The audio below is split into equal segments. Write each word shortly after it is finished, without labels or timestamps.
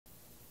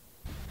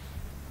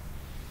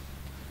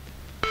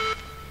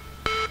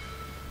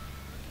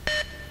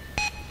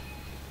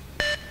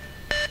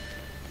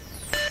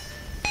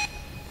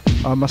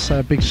I must say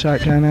a big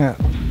shout going out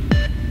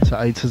to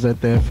A to Z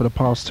there for the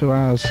past 2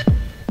 hours.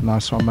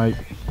 Nice one, mate.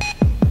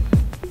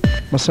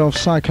 Myself,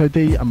 Psycho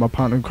D, and my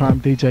partner in crime,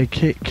 DJ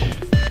Kick,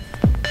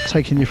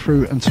 taking you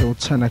through until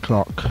 10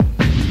 o'clock.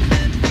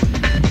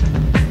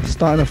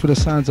 Starting off with the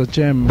sounds of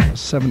Gem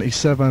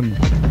 77,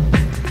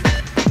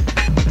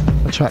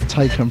 a track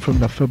taken from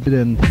the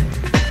Forbidden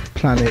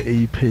Planet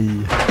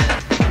EP.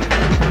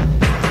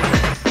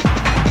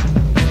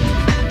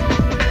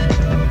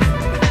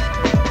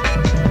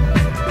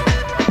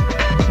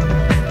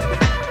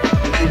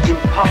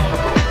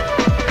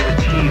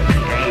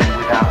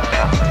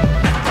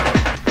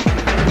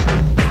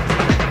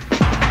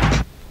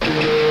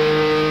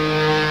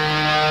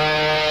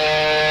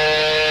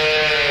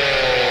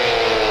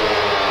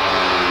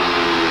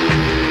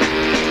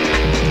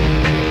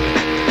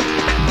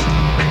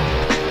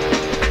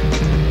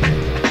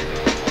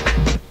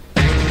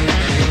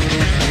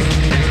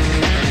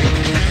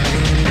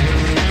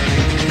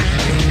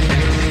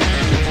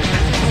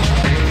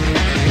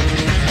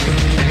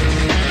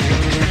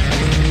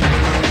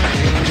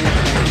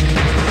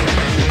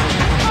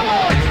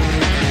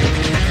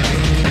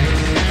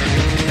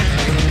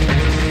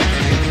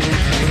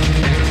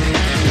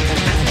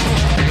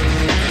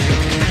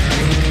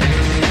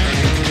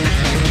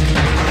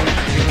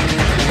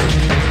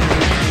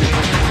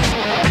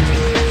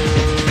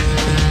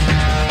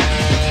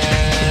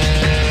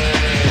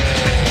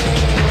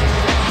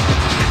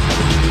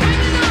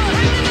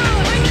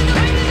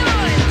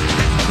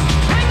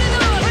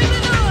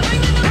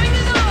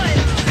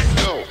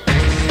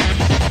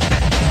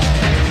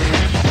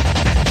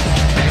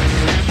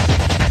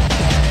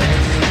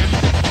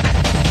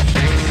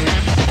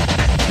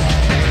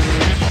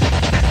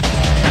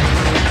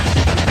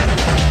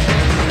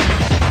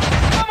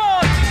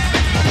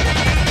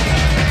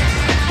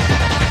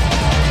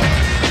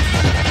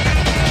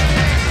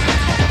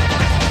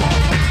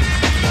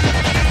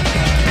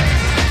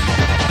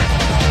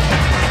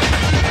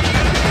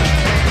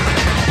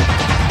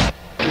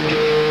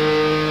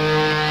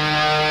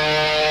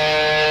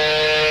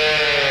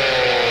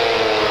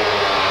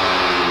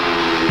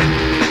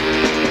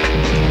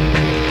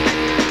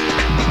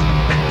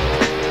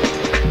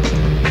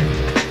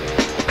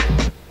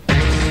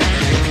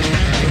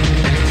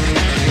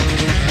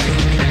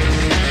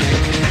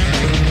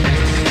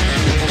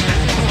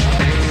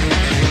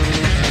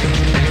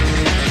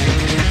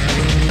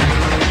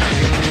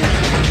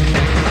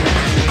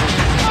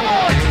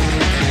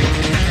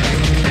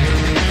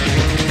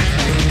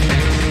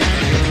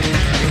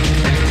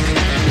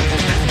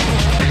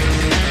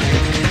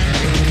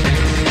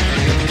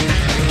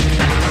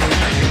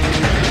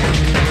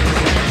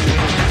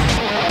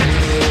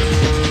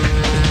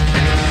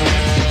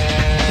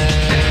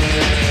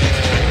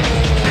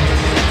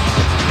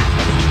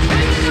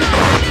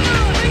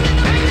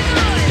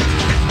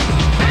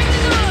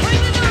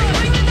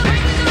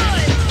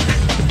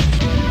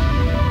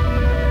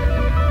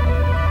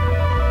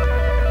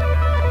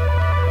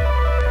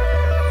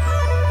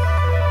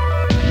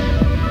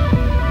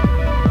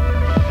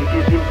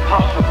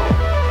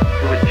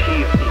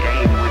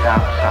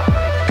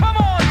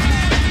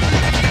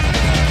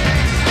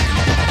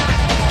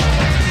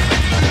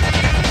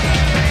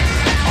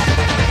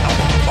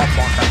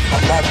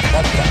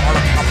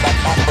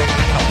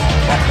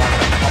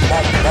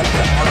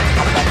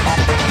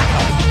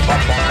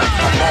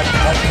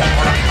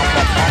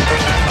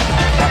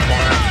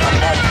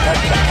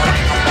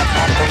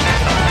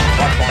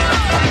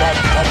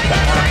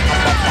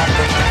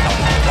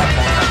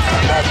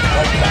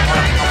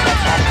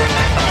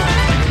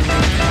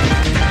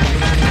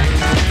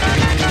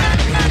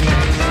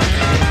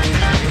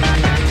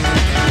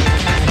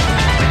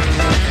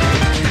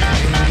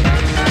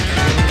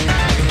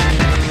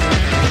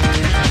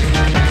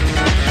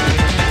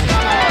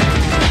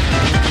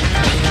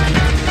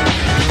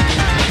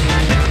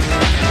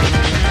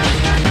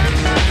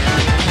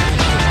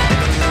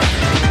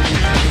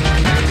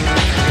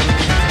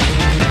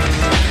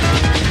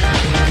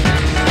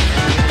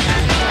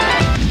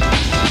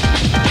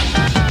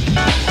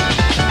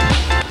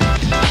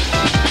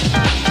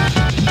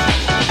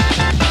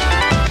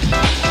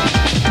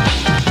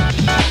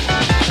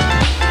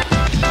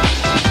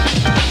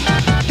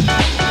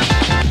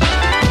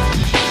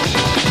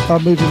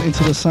 I'm moving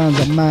into the sounds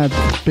of Mad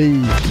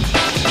B.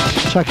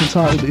 Track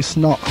entitled It's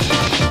Not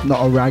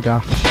a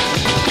Ragga.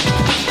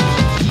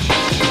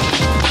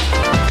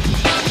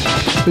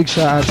 Big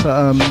shout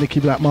out to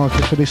Nicky Black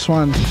Market for this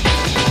one.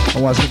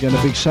 And once again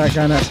a big shout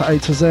going out to A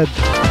to Z.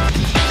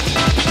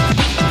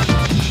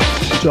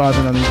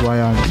 Driving on his way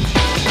home.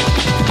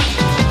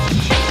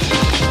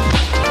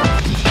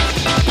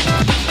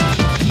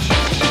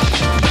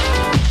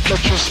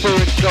 Let your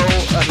spirit go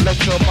and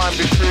let your mind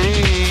be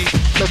free.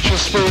 Let your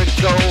spirit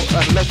go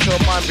and let your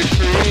mind be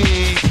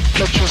free.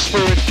 Let your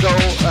spirit go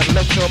and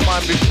let your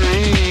mind be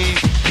free.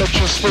 Let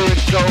your spirit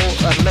go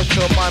and let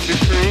your mind be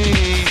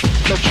free.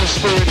 Let your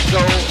spirit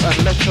go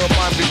and let your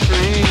mind be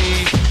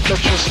free.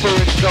 let your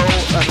spirit go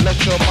and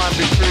let your mind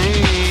be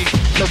free.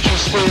 Let your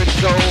spirit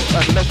go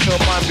and let your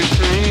mind be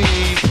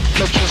free.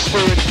 Let your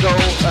spirit go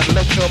and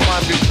let your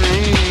mind be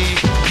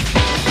free.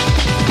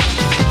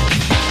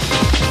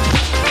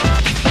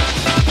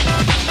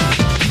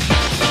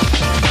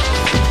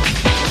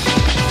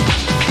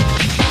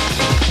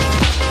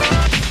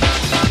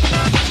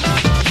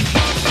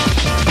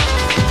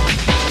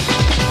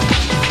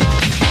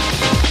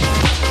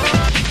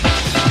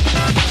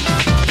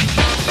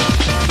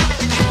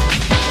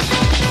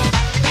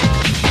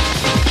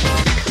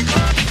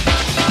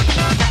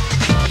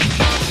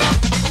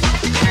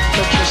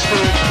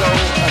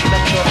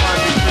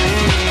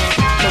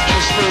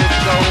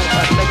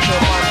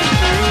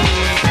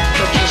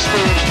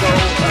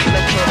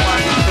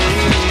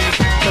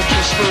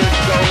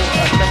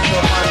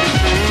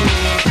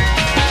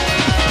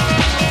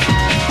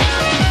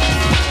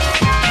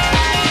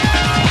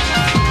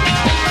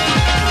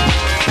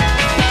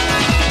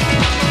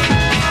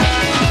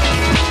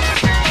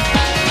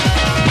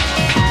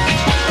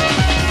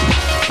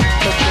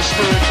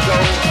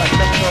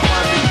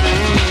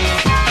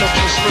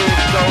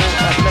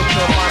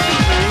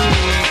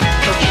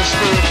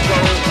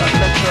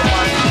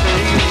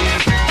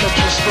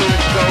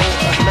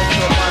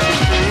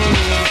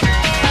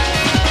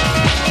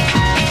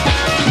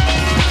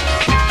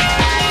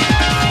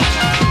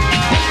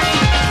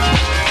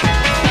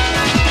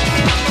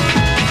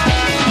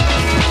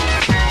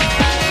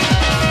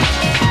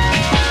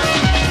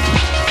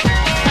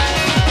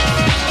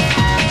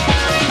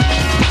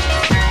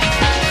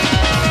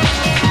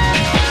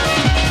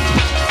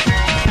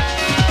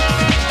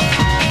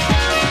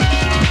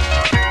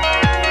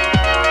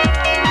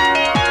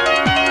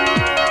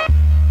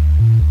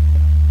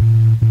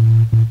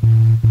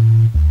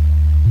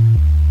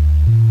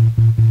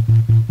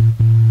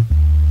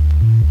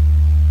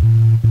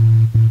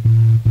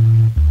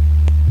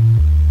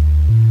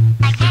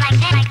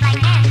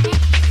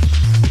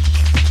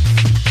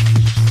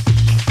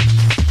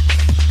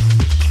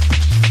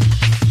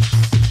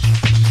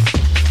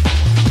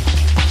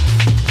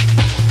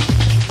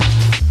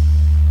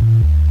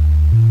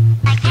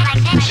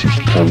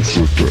 Pulse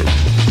FM,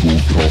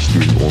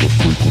 broadcasting on a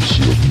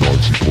frequency of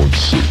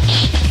 90.6.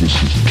 This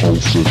is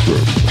Pulse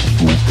FM,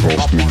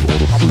 broadcasting on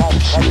a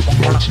frequency of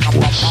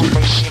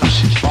 90.6. This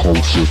is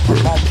Pulse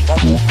FM,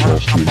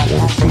 broadcasting on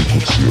a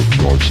frequency of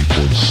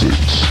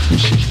 90.6.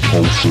 This is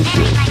Pulse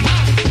FM.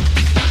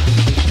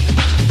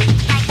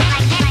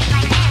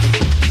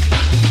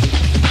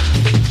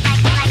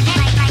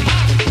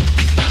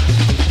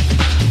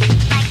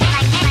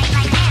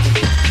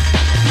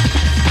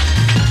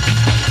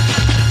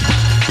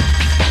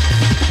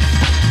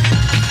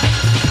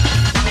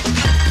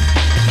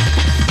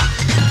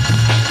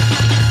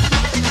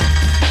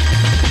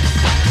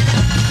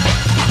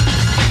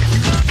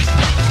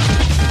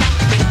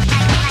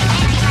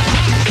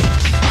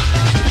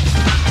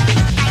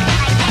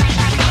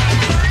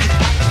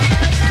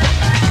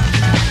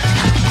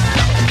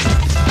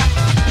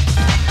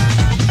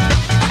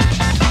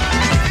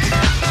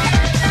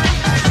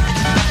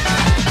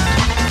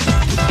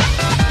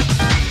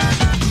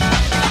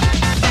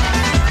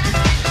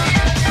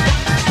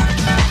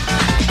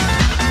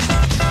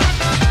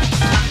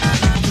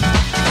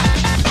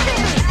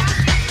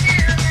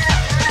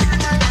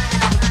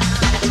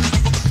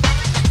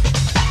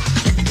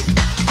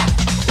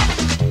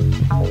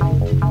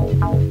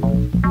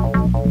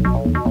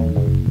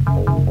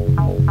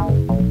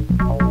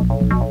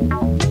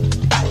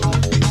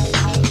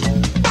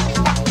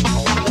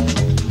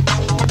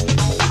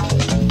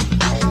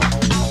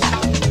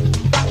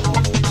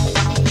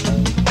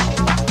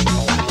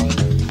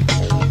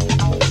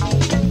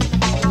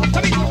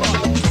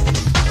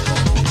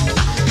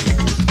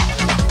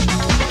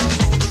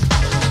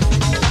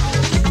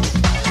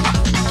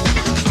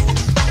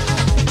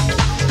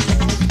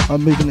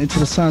 I'm moving into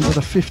the sounds of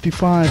the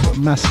 55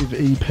 Massive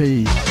EP,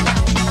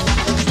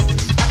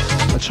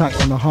 a track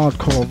on the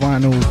Hardcore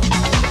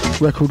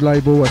Vinyl record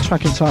label, a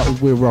track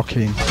entitled We're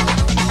Rocking.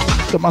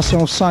 Got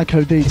myself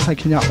Psycho D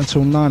taking you up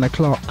until 9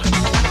 o'clock,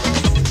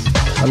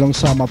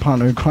 alongside my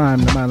partner in crime,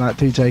 the man like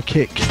DJ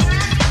Kick,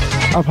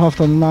 up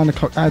after the 9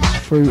 o'clock ads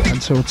through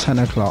until 10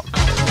 o'clock.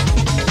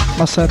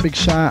 Must say a big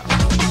shout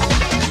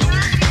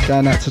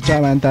going out to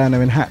Joanne down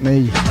there in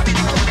Hackney.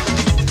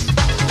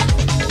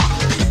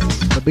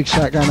 A big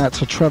shout going out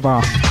to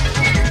Trevor,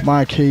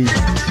 Mikey,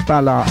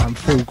 Bella and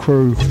full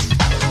crew,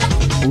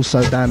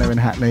 also down there in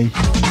Hackney.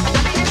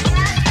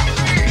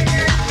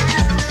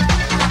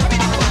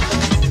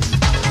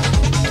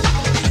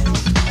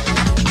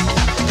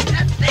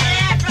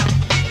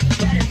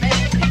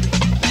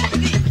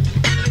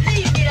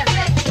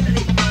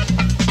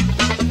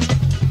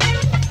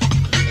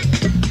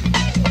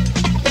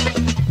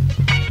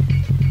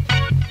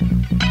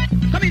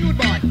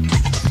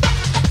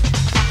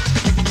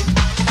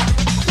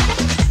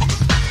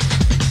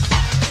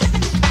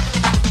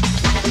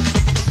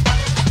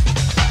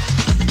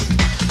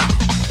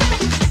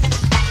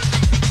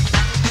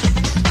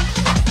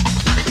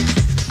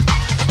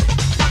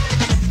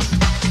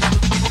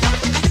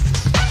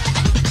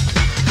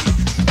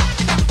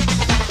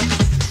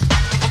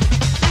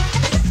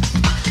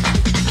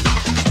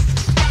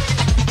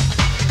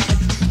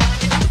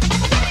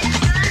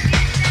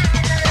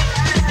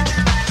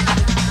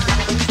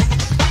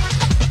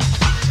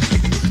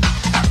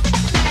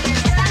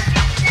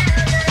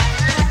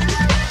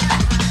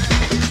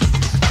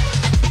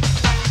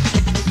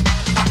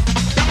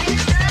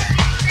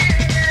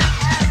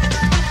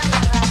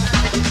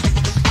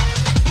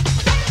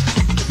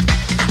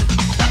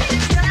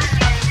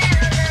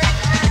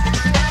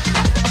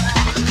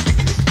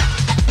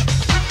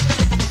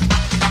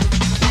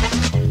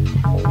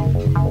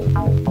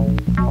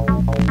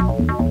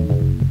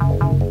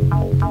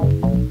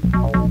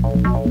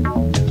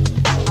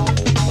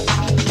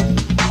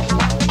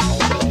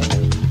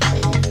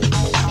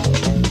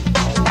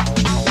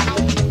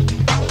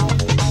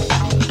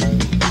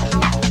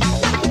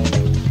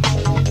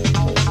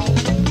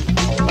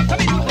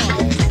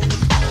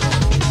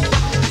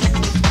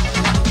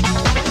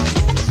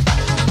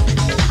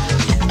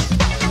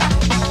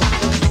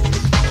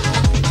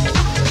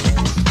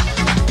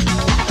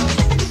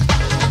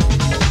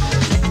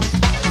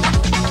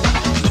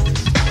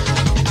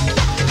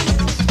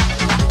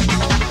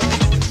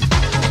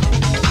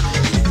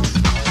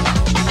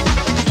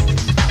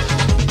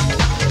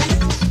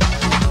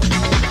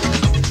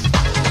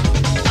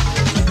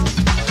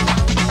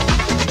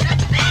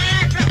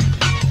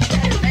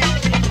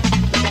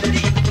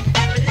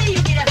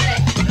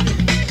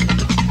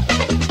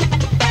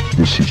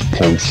 This is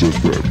Pulse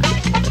FM.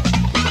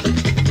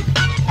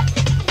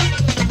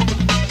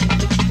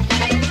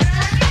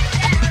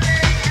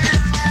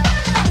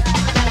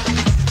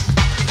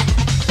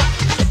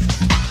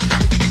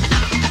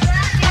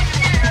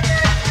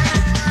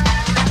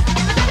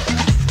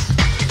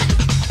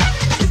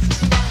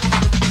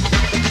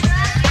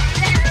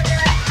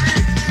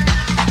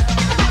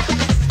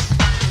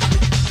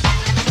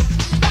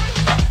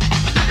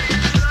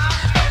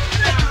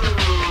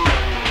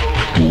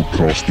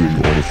 Broadcasting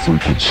on a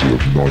frequency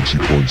of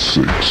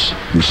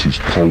 90.6. This is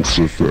Pulse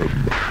FM.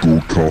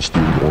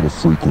 Broadcasting on a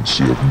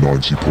frequency of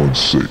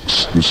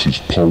 90.6. This is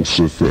Pulse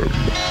FM.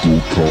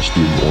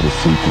 Broadcasting on a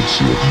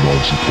frequency of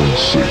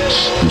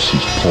 90.6. This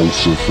is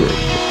Pulse FM.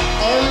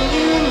 And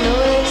you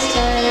know it's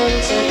time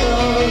to go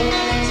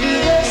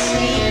through the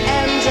sleet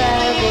and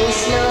driving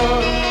snow,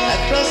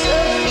 across the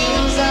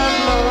fields of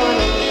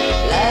morning,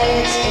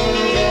 lights in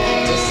the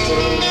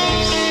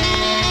distance.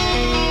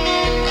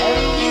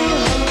 And you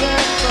hunger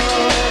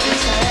for the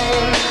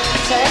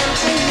time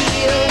to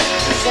heal,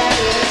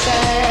 desire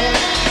time.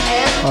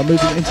 I'm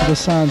moving into the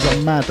sounds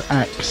of Mad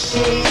Axe,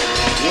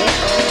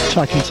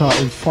 track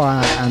entitled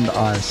Fire and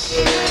Ice.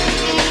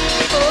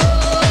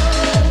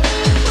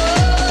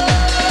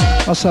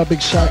 Also a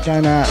big shout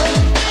going out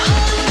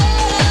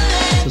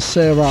to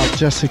Sarah,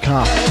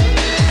 Jessica,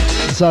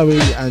 Zoe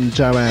and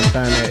Joanne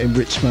down there in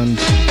Richmond.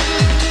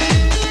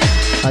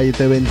 How you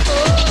doing?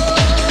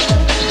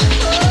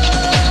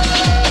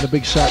 And a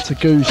big shout to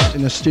Goose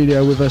in the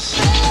studio with us.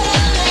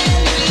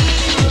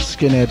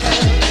 Skinhead.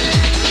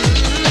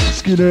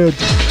 Skinhead.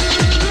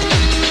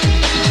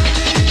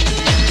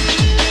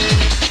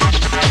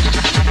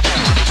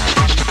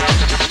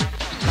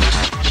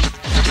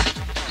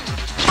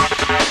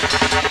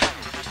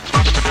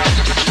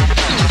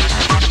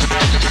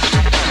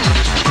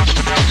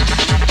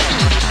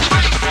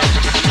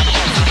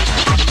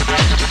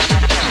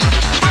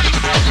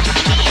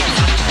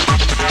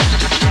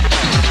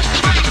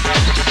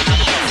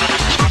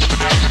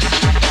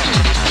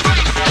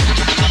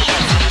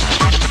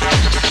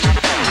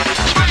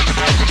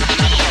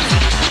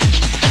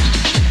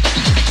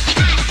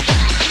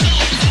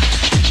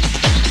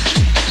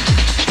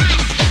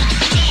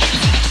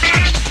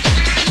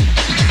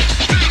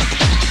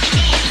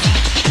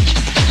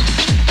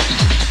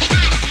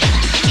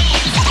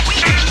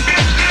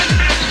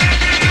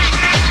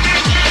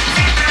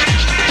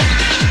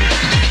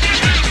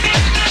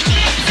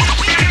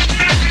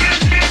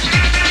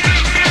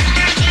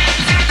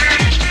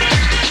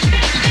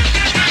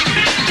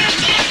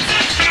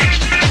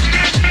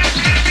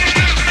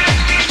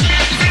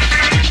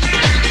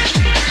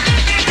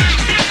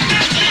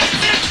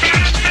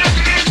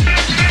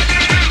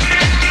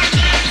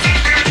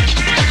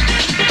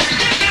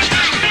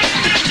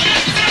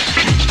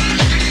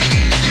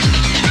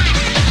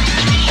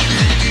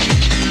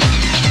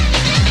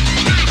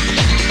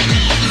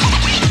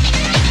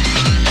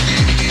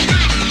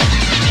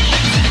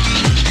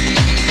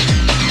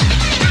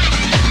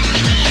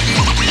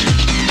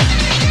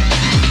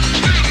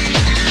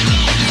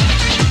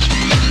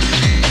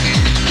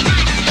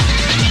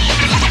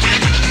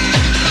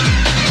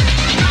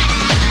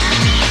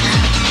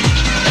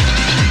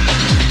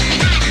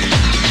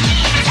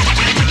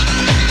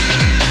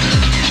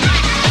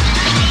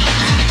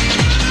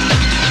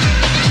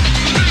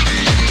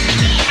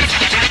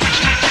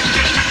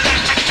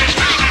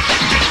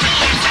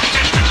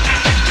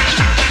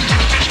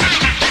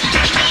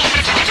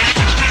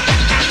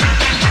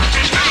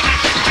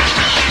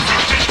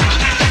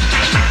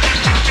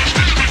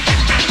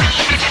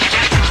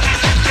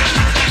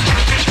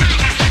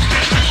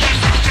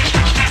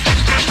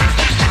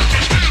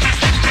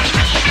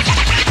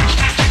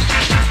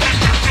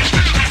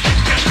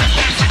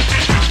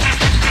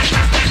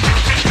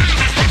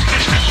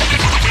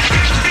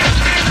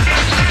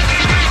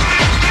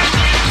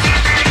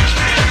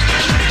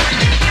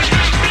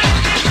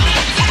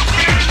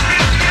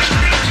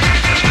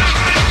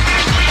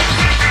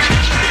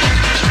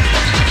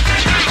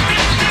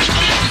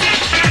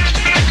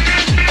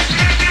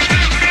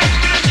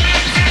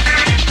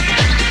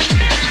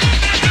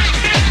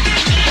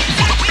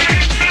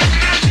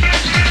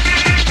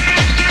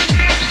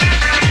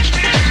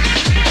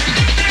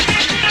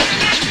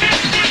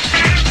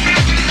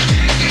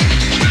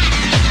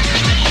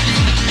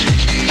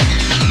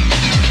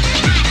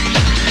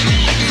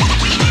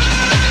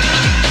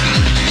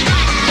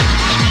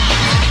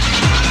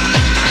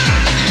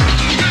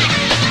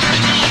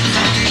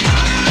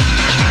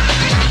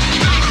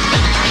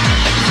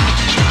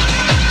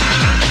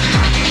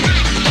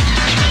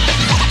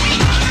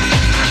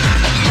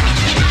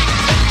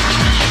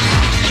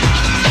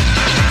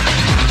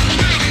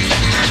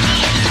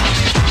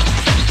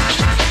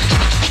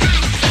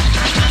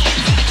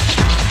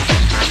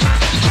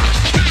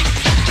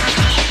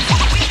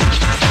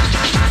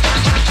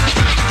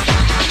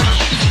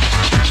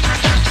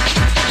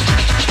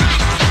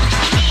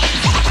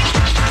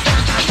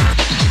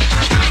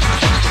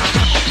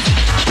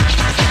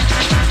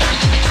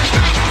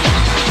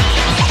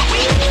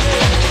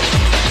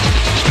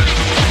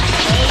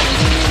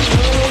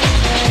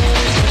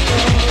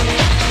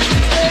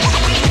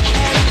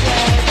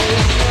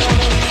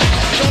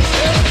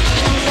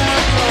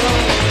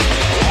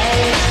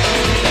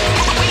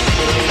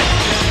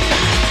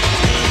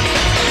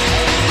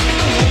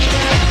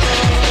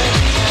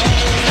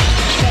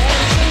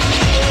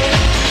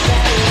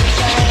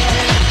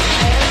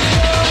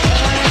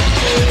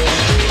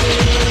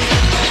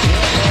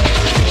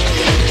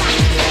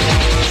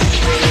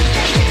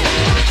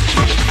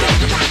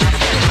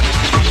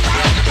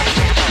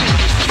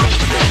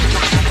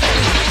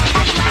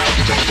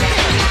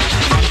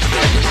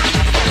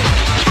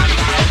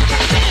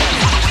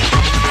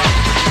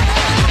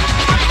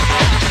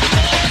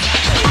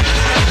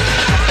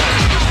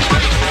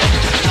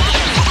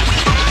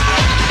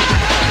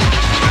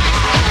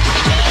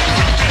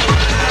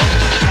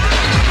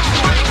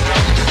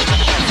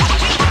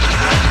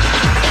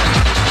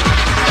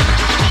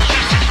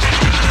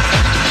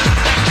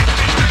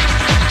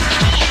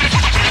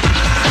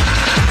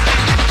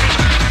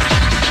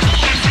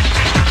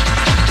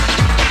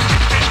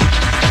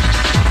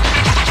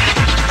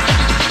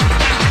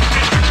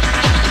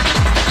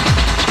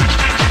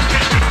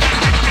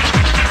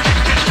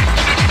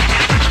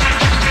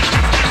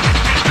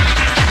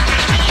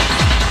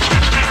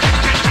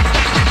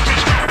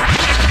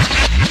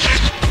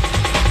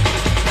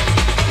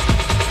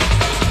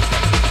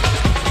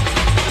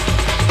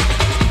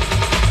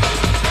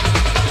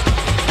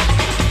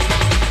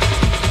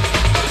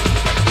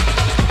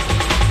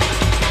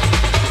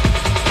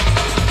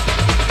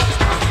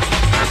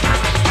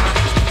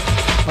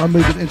 I'm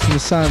moving into the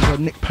sounds of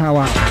Nick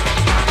Power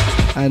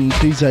and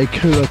DJ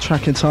Cooler,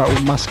 track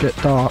entitled Musket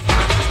Dark.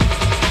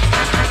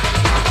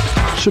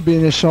 Should be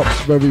in your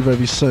shops very,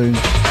 very soon.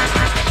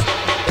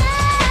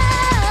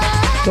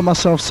 Got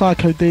myself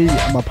Psycho D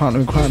and my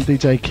partner in crime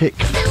DJ Kick,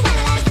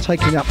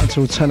 taking you up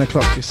until 10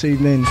 o'clock this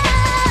evening.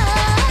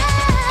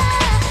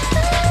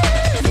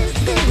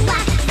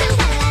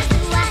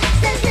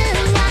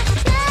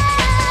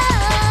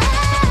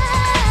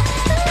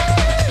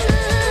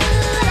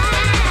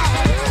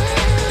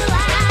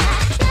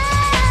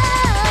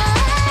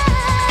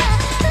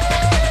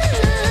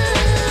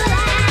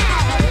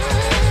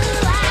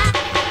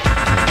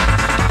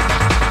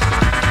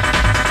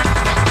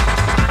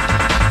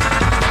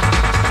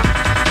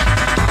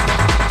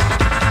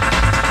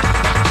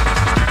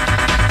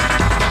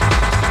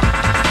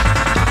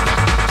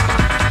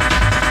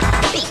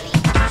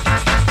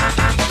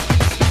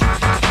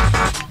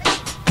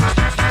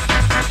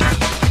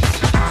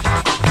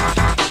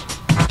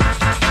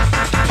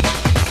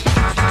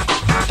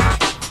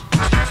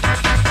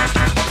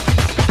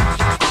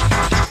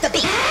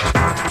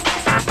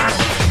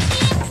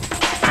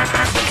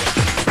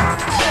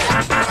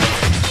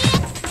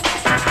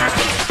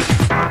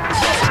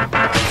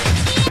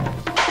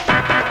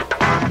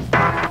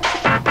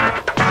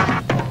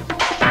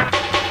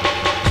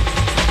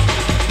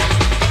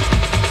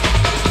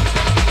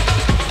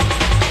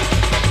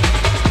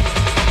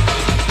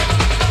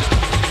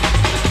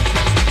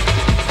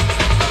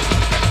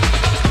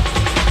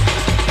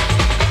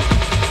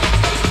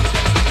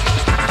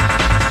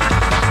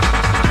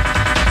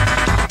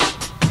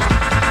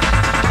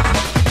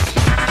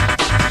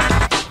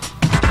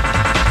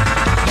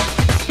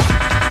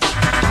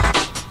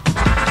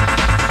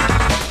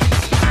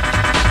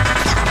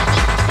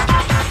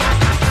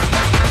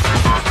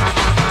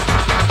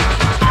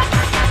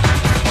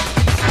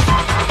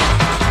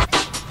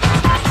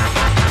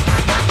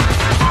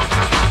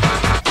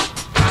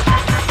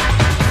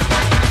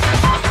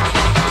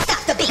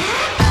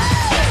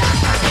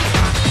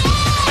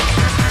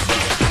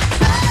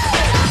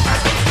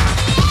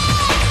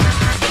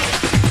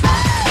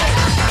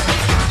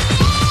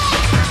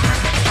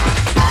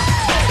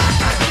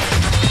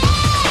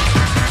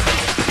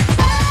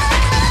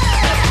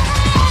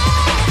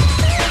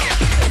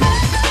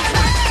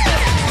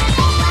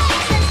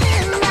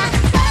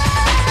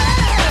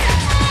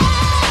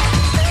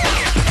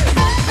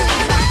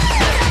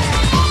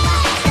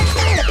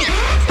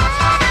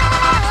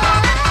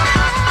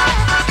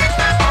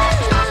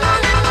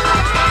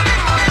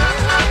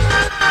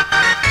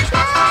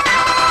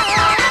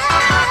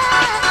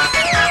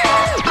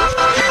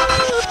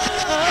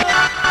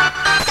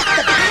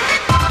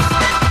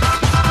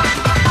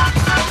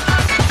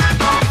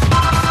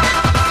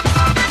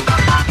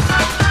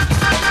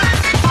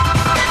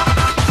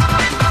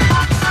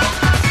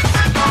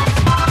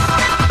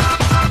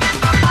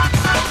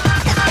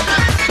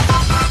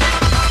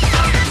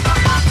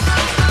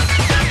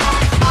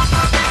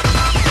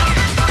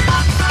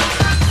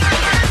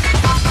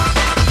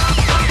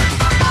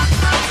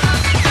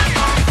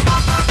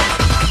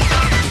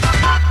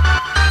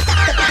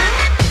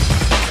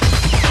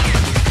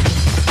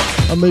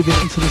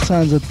 Moving into the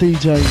sounds of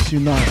DJs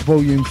Unite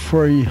Volume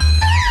 3.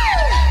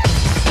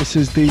 This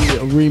is the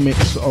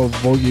remix of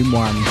Volume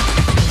 1.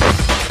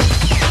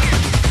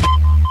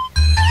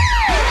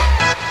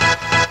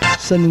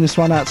 Sending this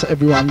one out to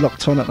everyone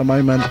locked on at the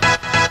moment.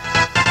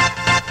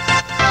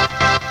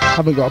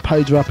 Haven't got a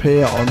pager up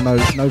here or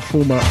no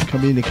form of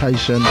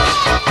communication.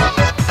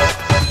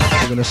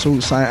 We're going to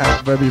sort something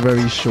out very,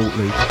 very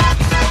shortly.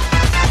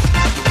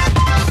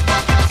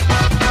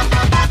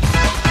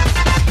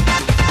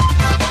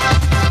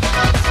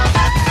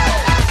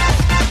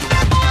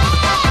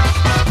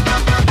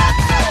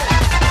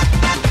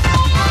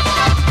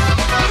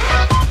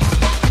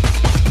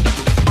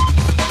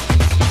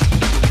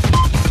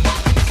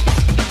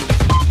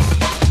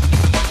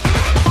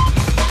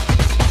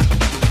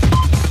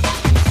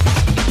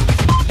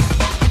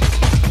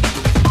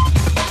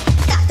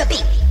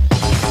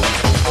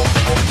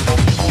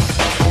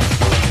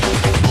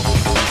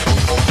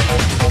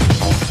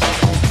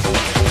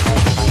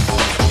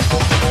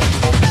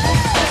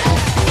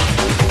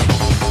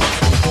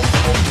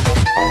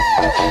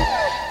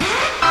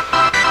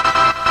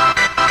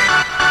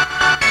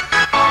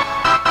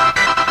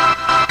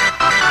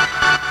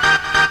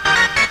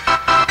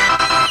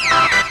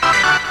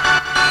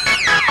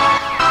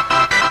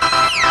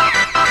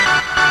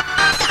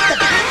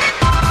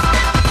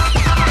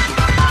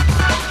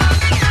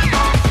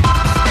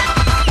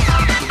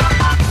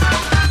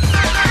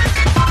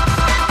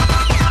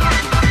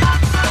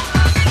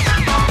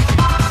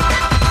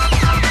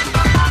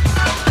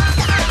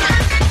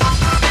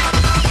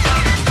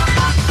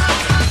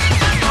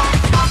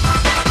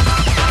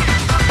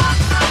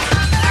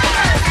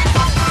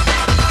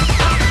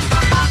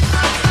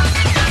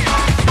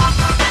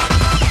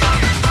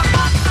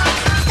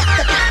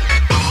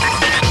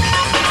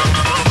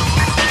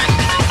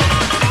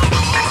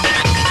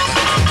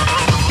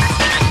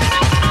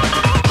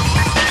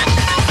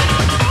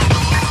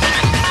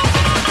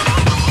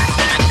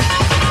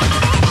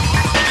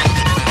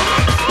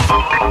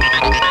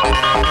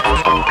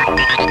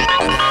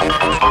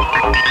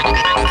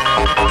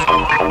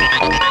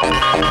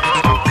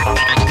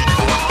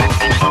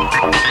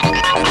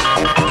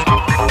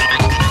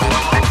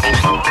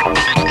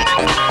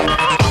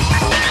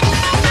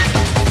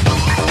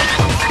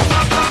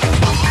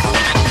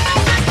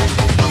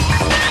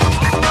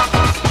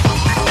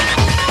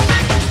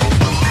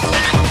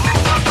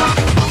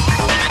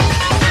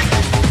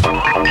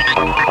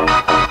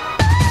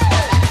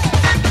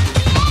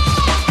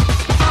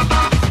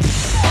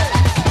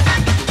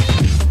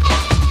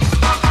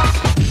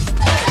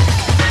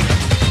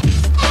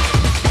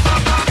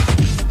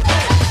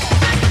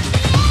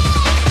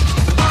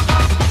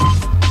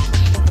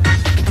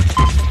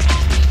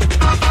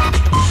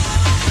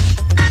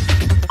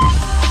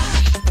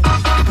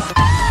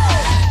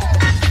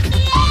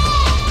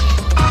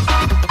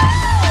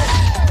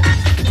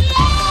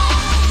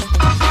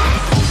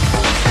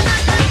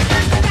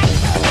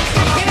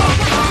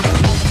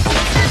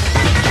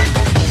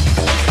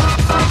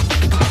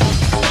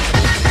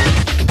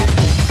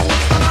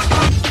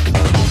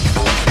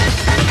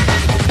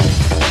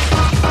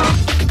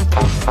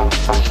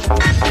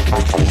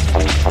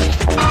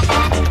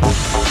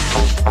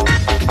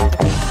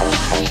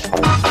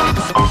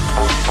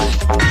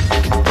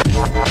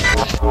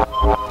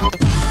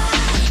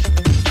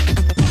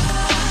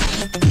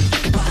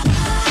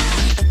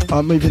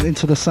 moving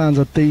into the sounds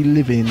of D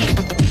Living.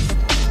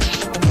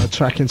 A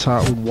track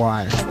entitled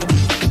Why.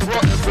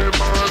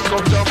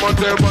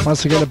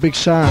 Once again, a big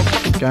shout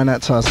going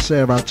out to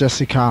Sarah,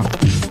 Jessica,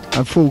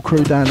 and full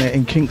crew down there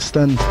in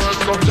Kingston.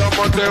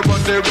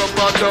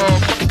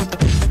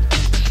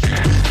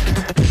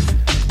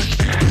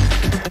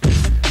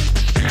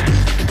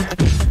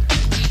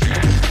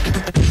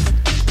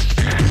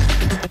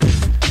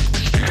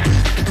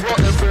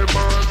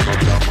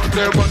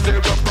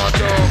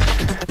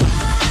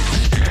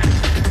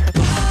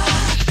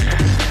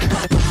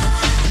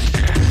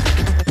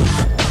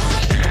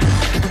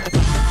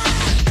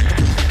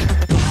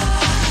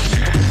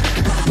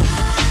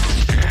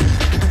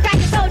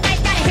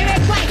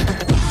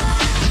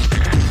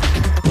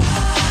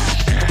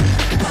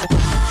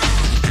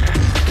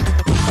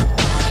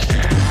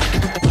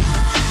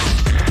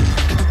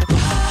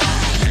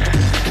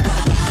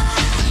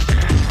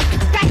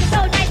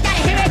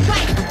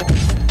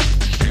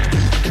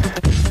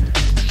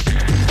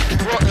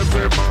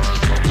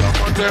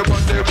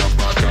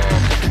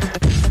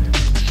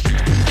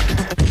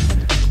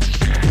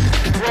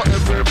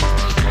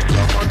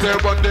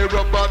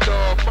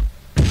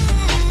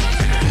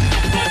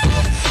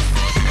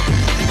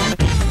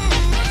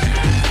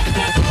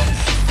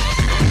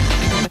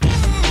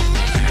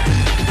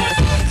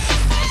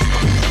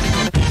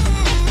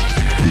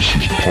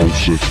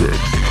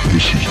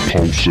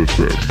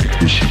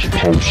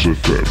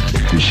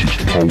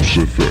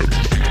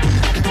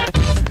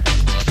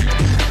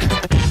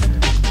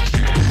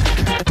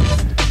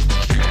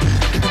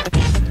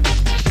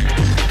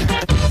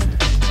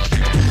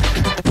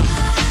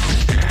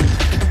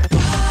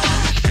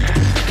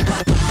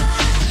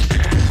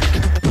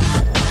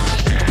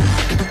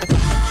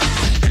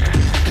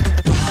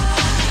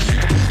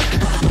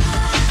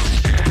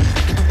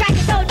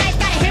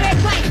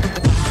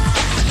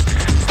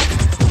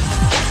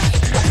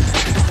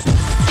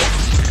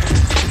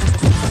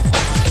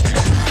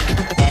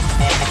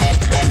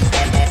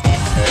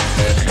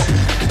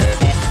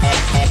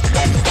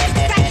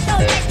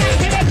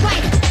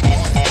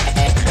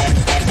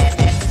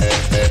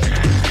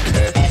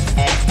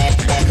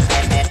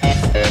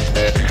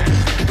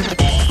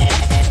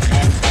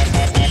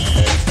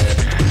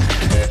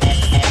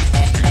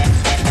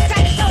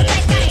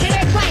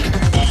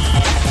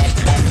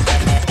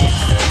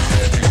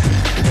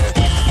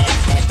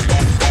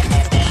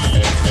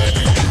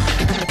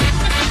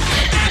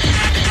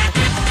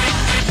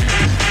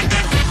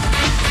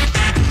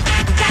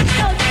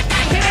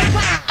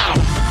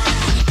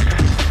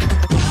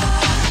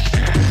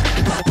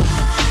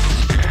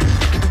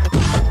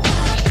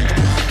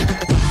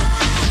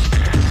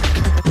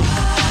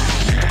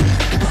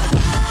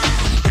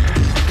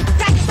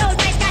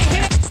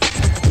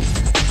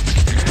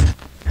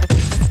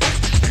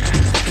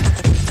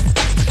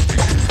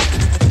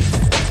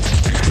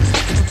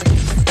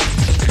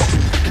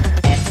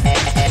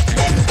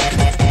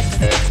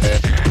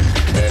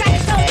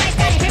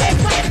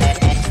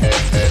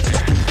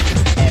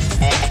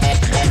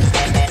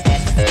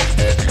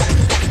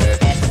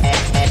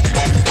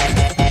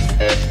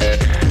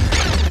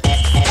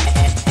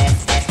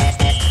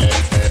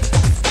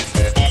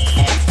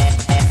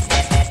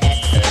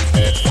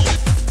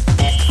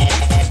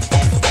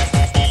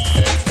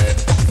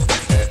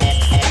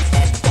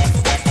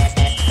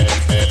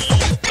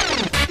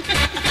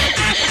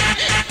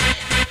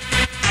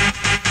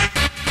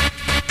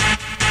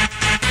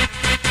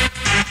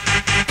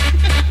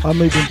 I'm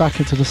moving back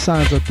into the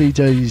sounds of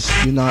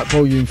DJs Unite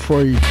Volume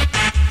 3.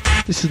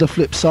 This is the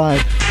flip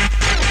side.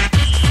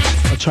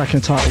 A track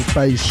entitled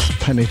Bass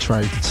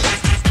Penetrate.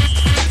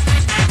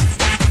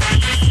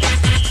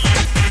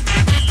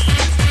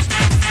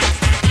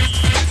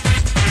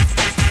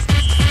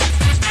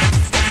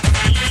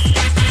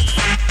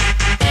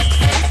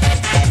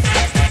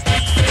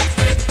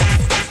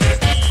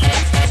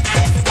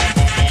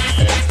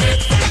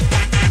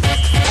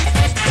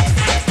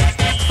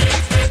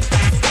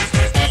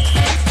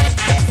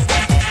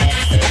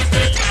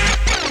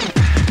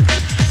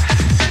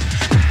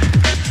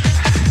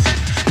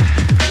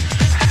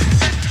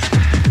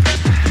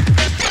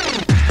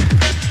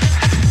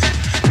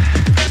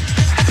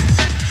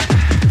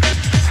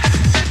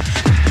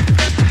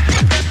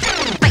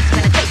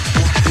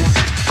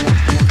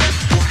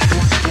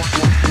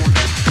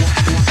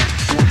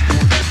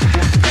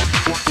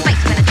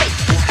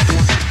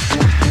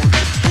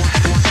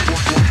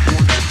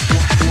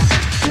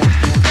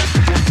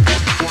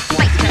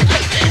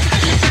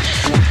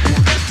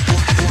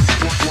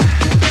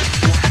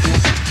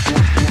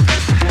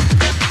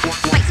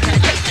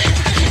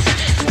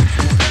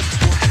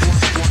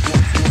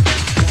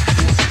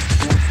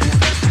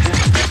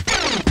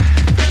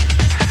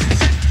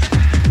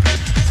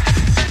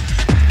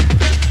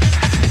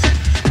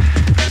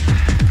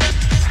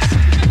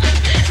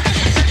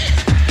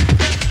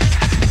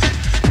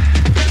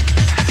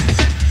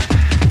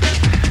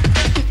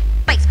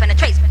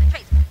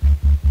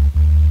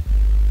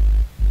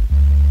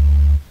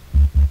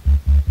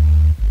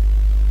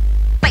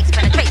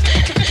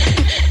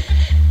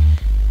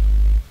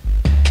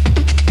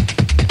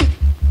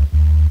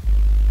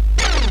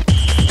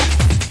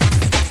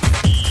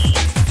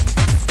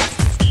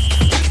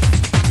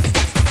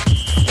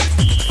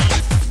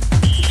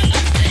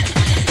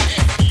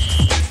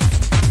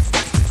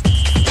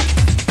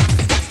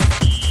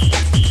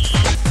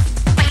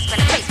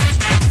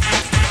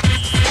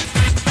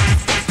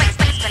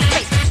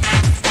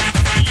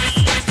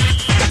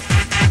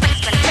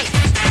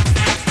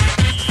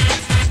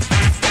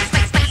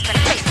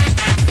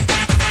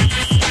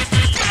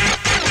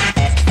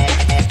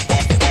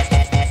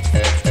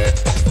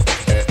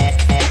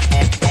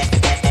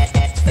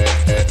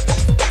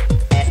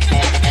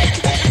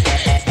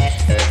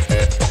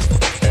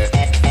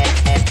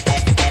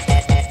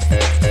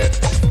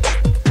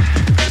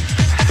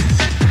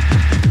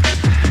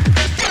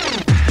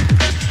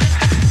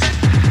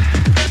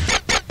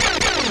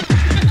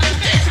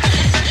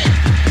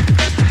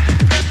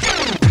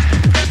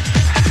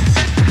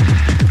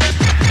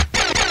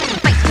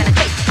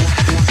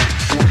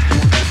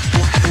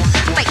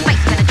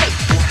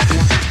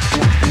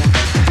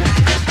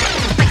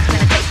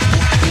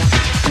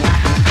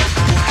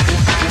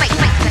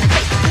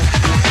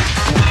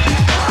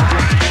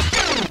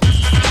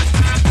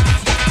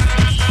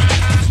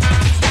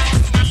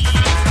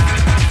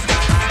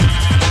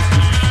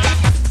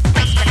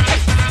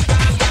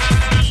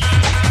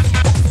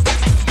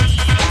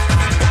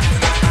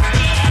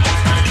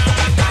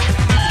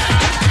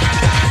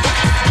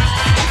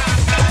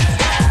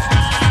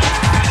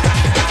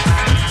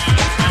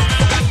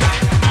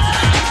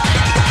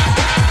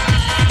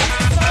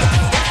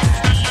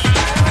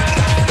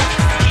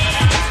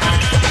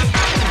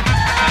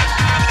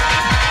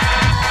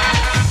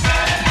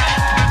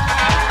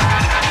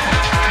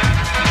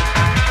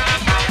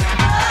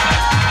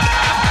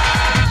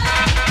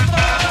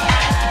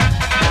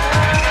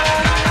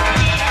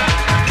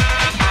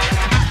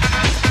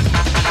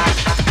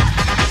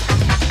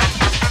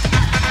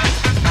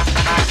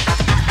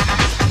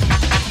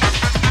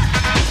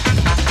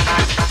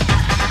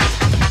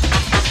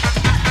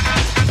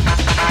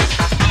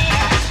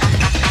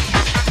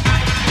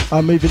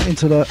 I'm moving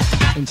into the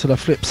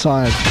flip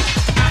side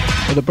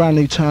with a brand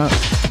new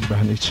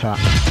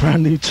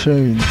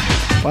tune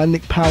by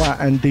Nick Power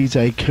and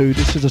DJ Koo.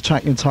 This is a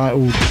track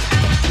entitled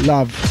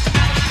Love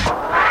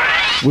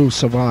Will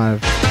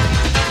Survive.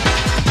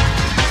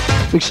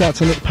 Big shout out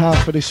to Nick Power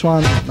for this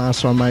one.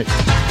 Nice one, mate.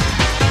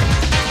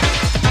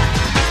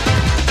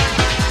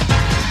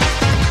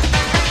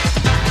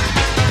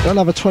 Got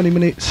another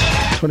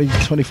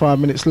 25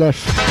 minutes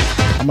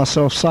left. And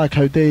myself,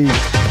 Psycho D,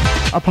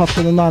 up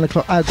after the 9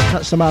 o'clock ads.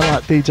 Catch them out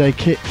like DJ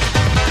Kit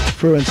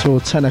through until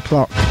 10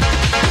 o'clock.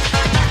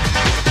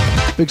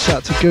 Big shout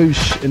out to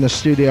Goosh in the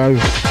studio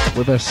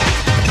with us.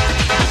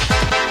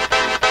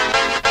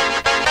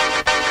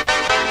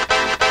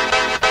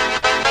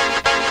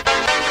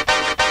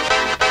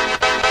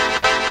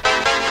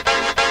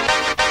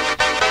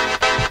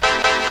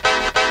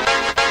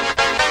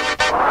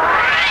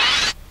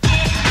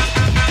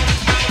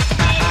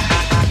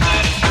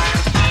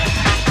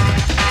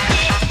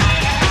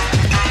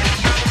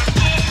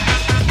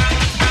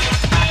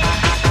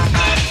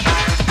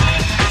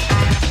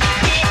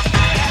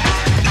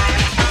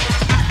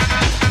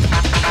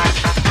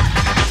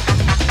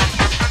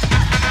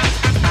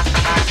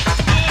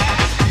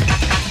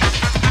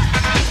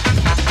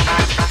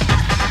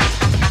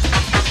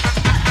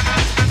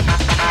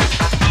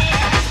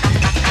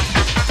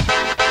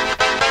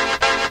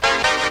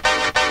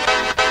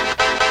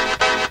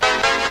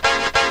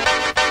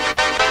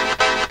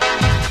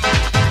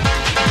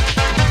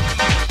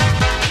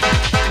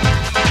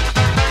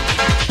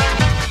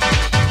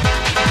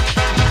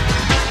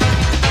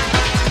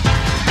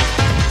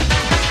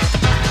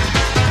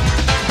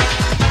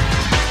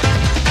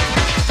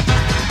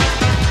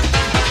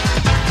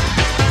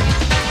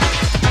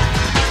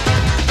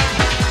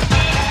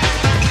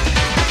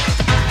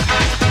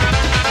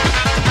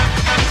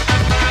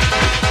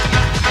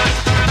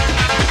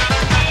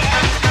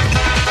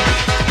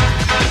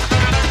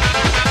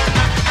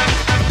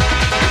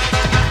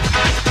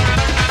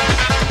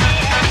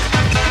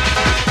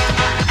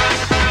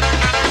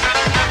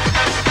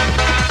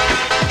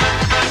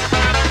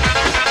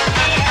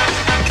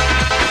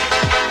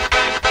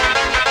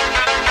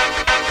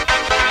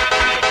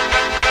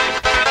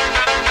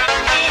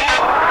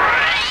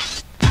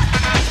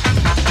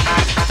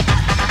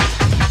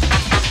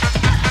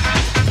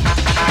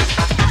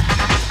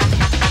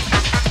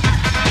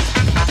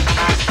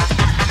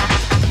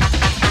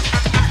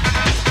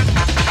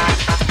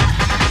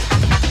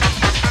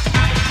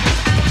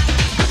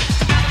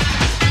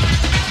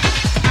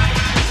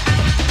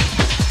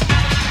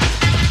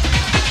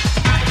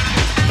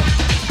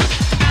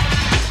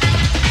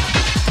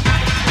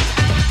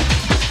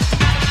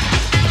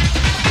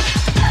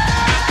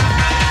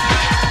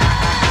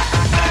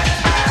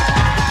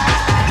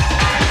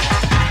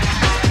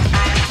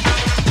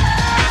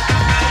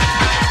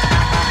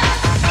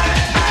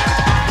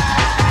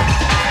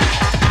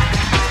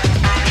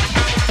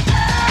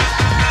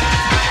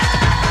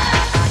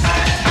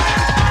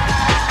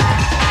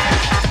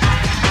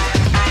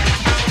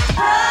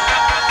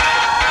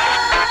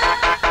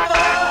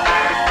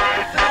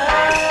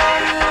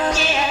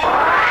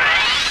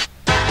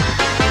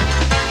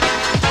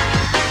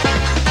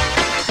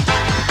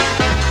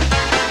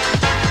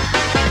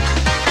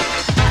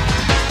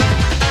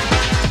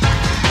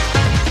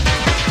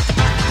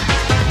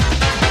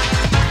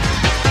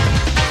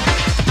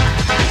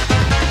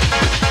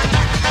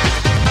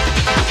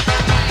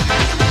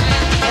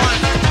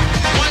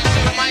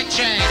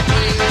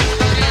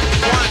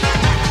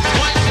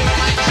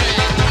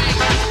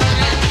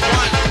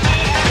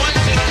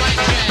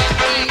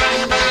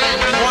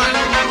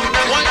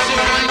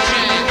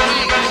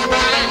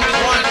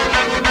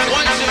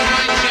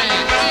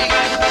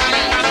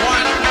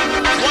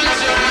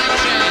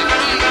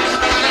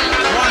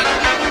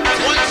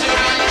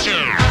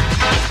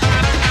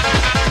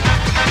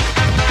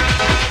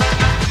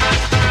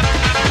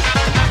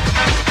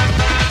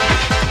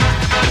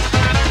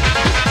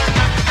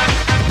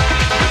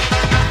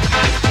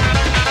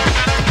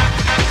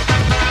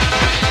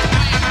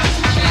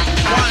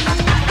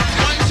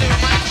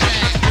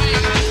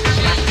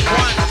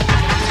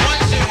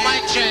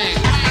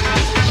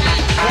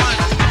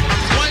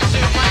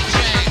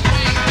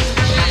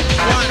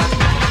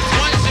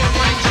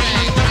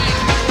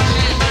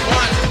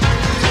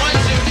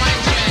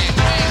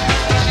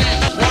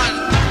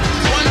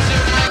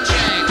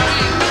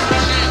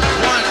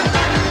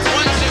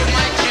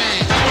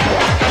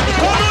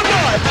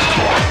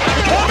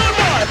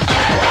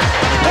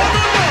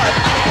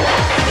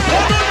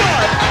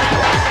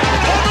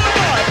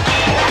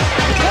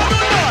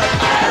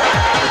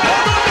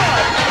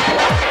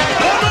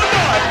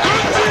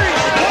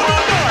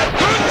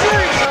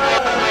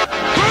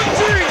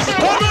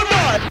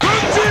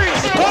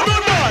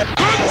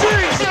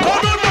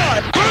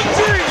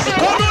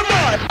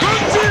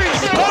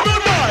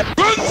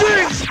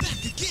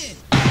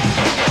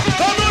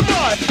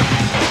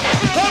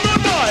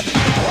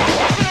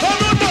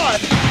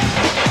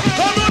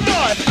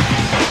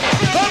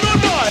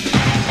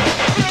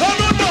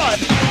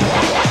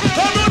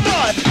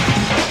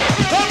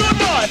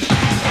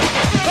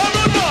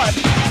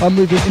 I'm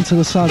moving into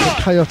the sounds of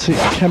chaotic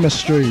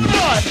chemistry.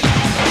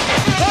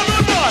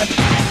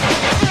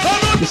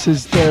 This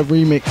is their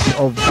remix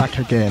of Back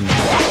Again.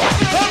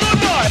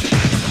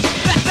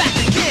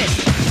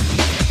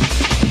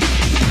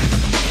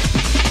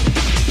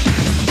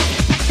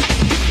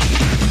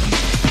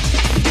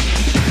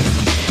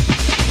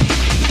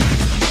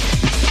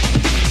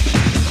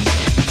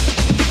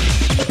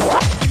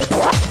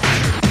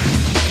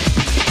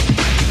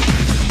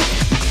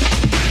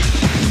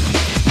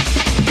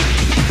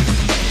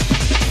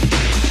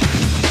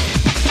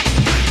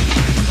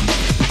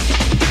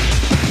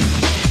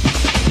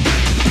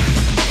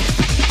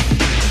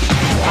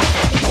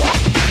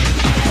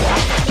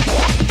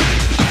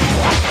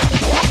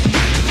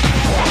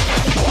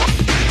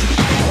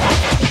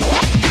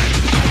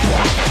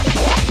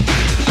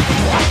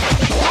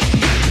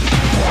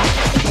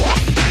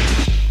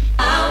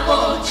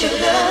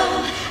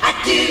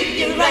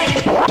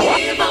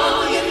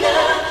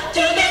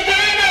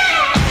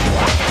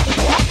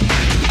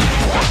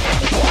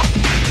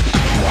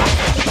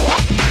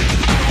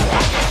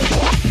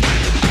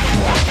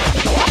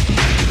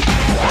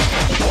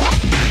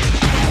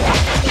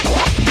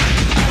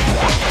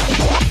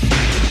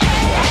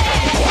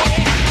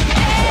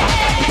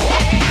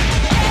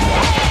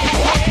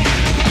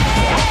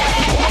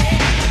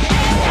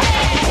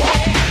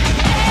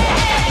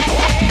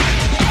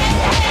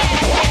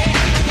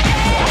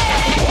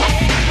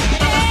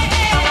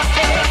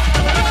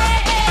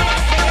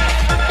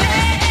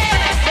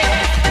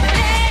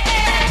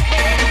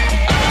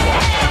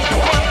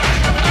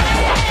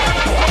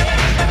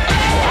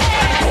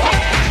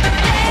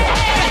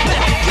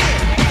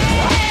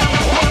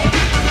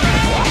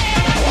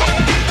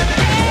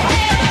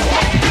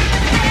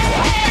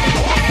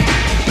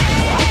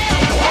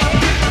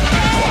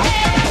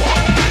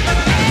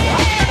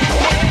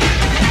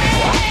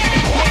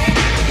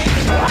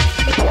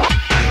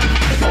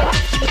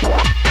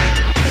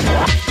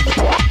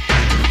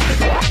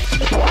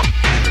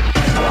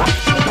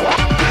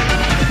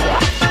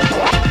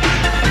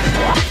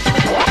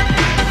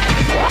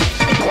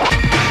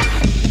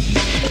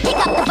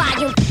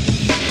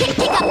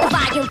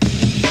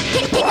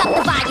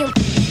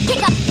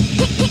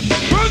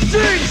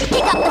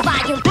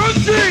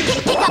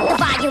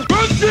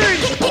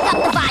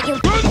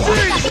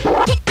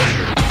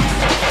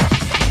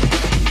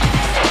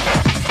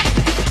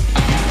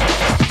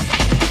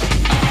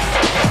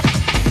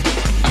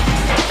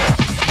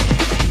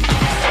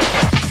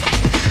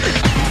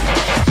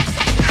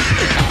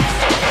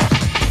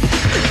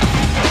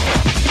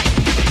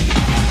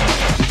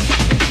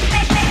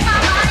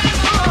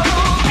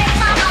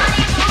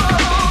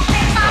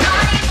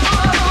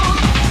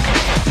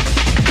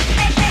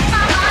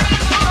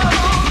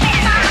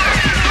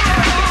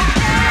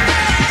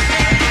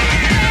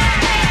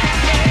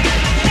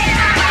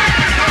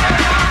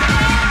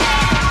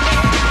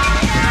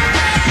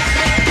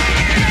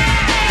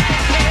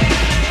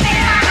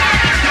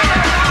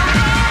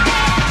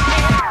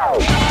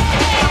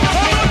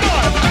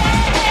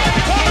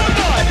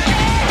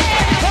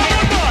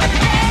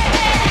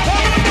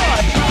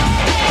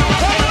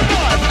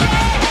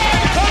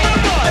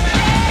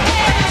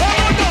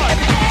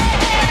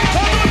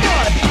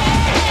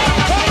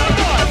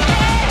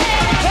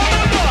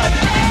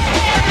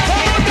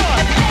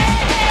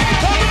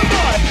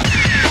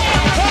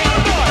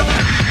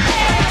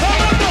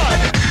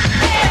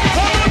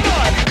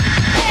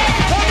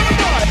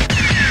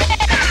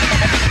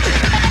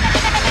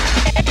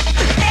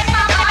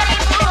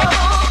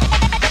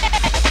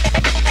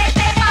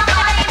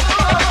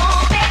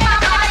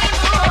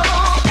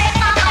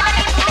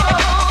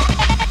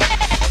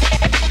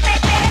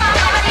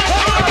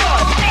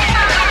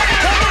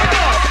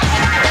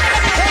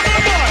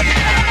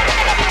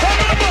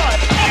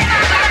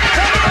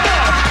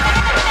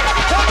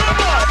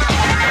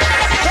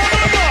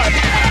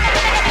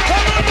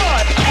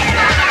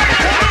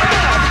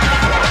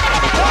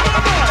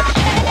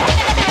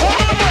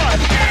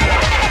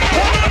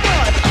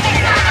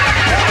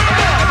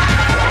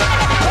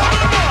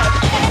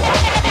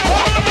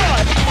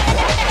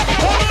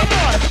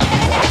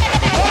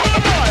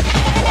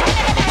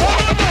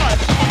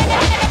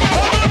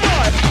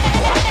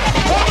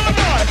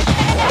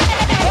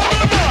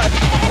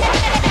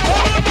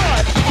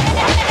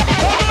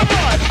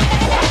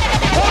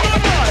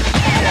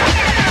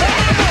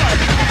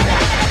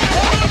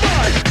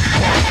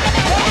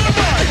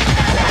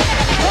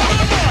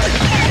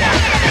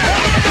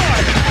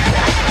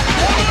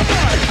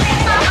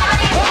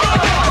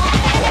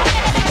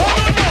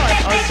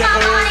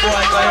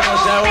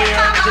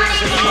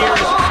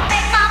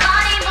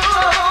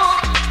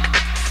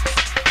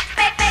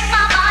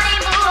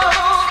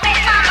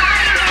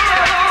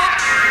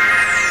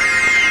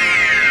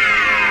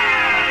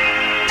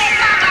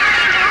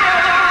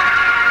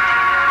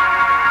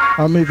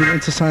 I'm moving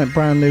into something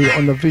brand new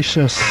on the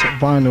Vicious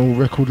vinyl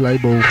record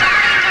label.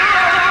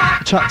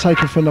 A track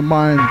taken from the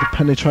Mind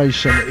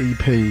Penetration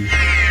EP.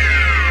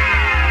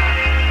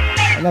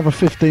 Another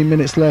 15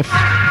 minutes left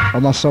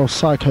on myself,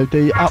 Psycho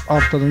D, up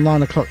after the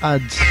 9 o'clock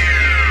ads.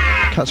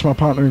 Catch my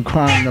partner in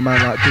crime, the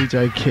man like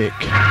DJ Kick.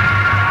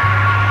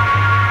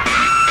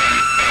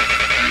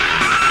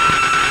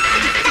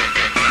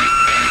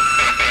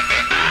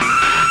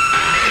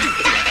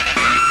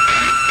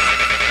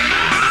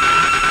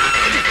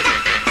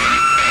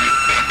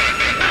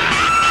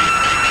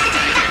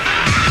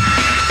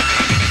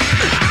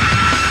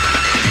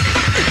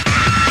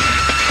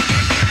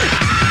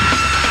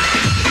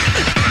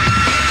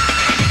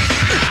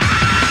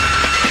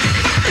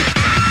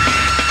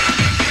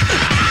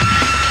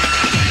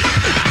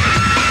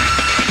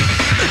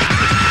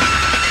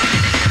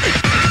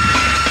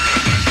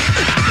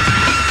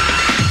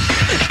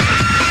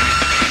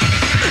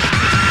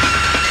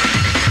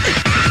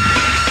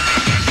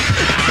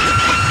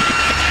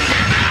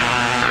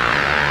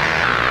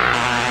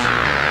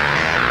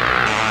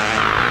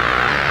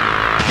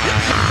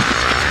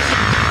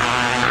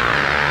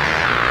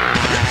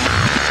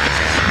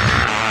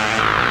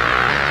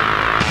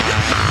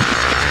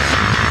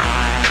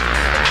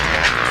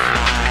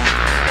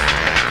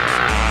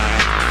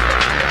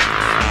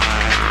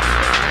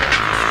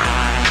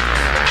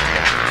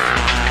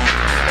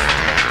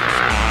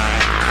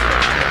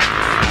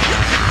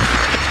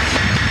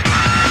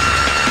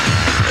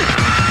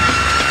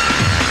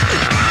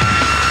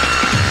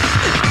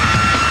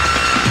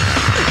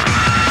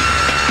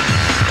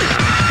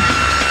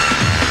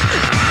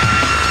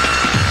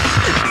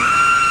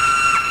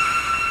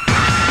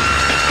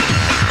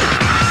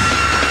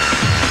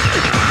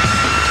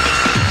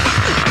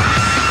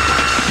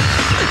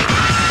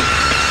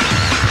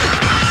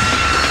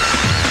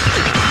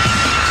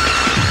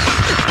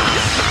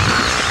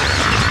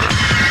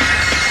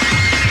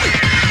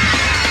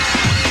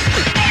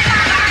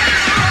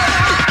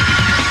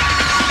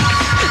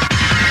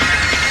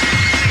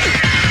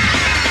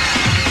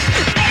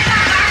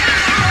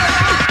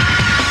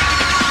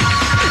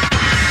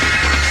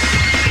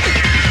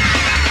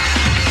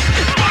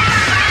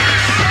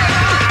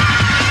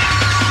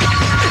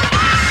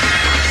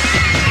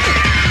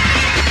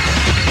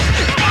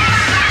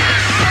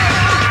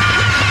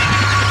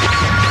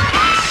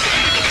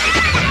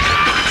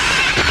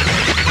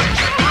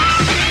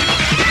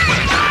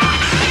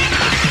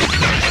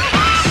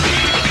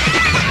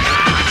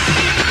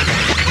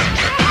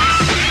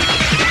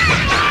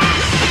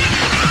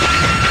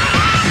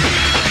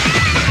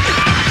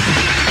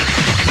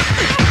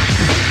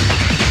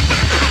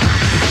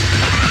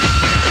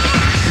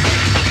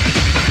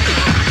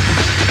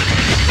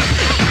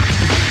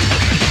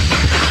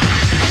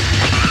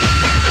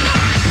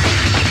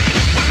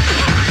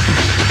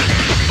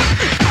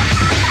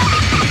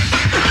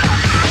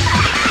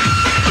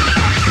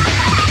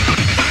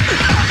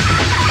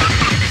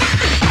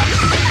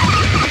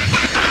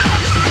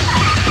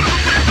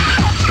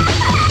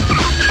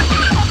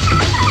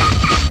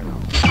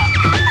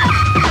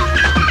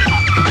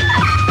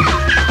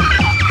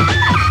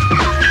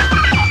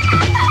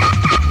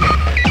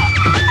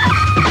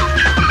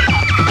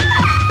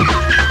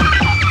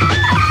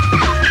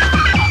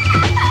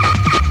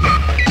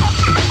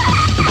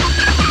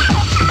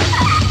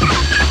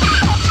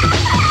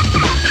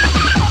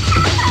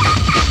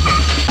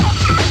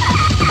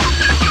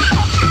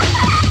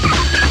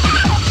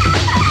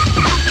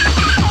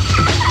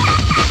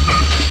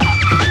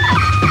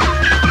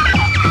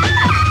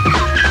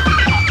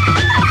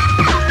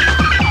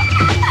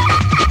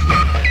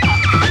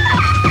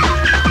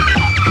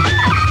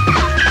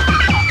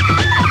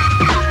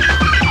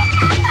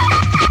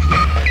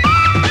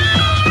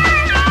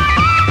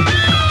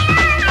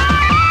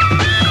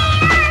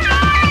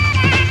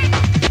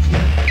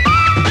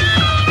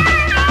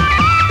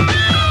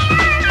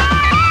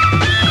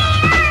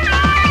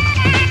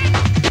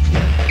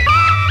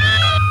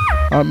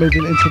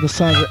 Moving into the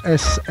sound of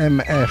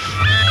SMF,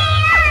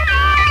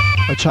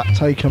 a track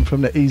taken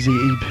from the Easy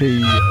EP,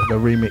 the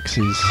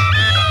remixes.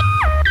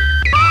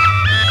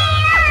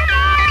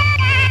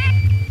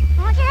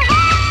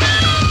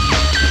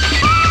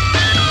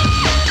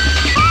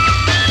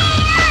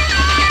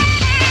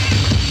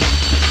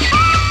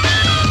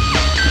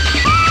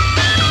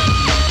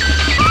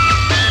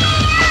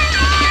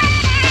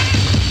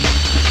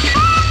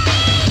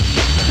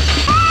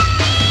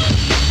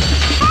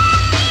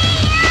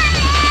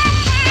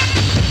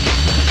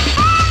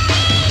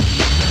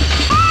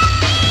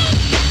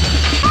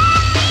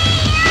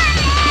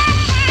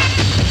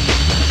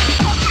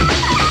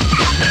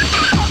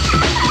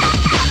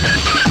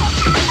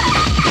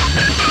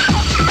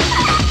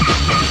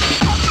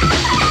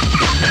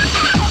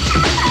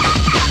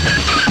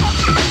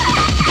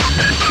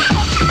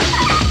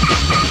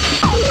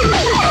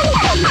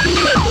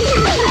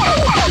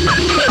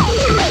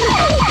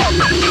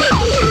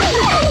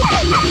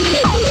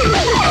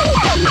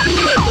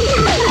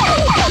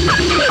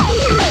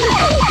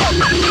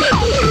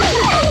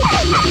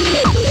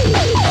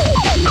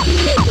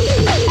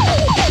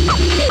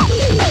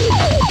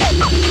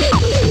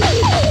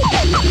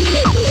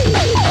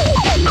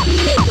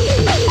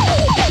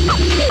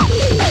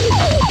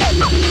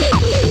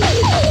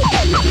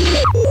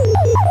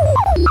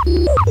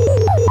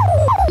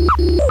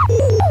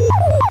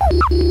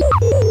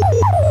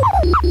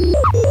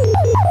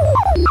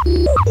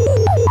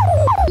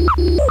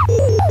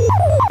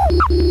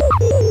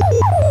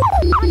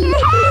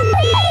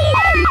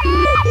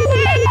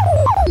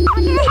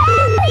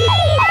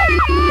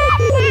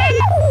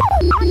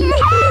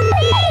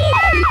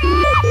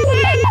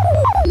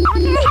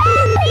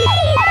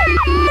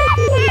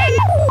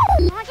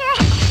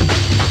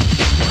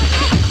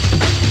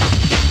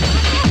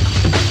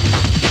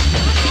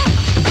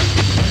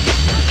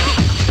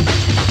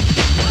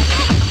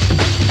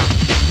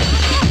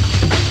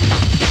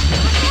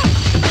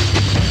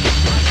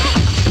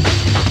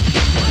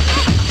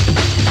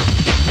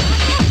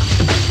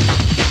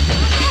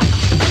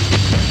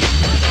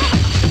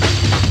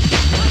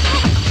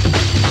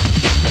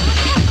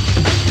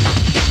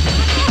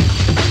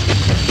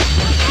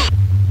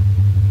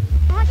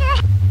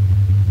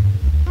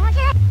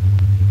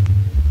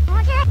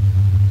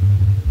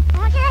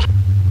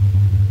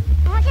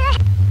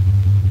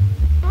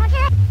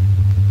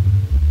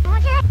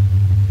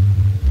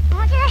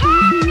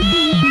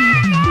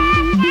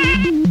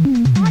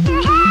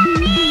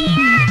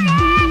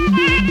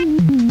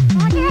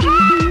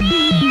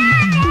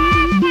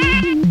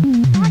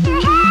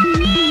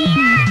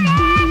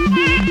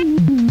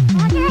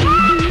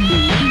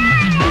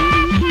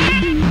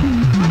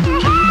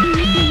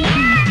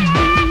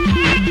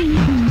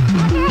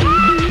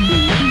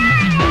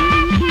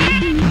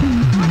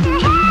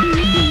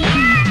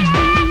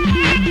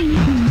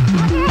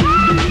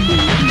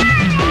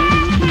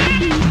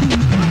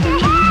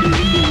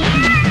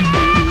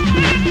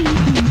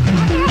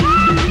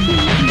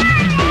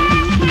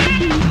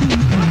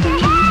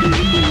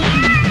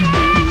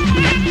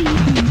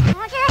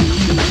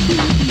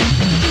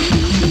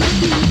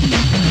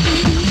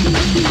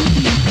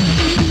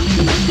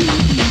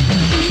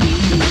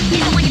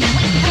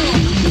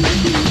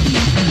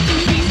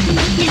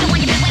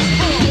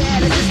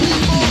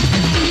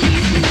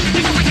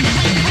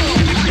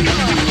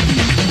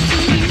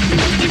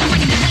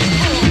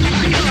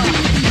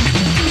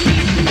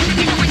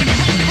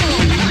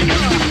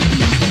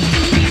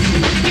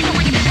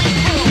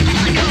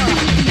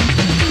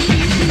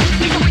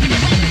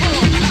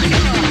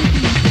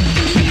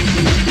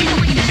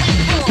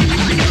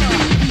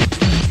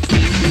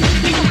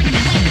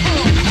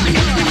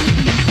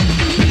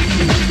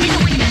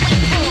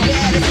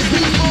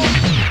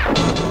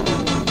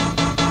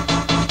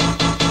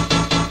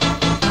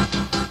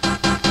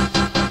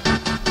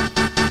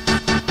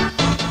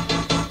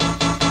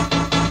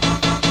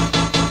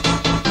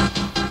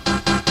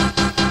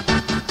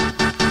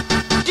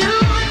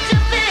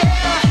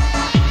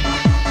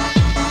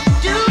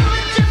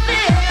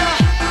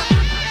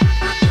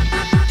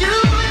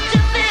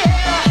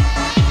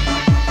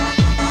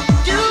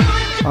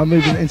 I'm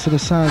moving into the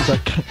sounds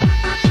like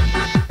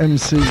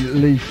MC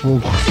Lethal.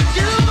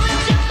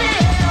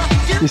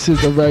 This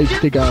is the Rave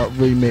Dig Out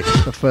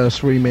remix, the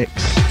first remix.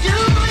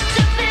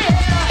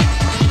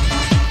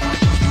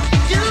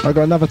 I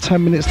got another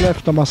 10 minutes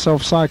left on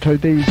myself, Psycho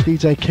D,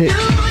 DJ Kick,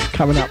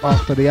 coming up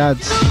after the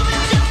ads.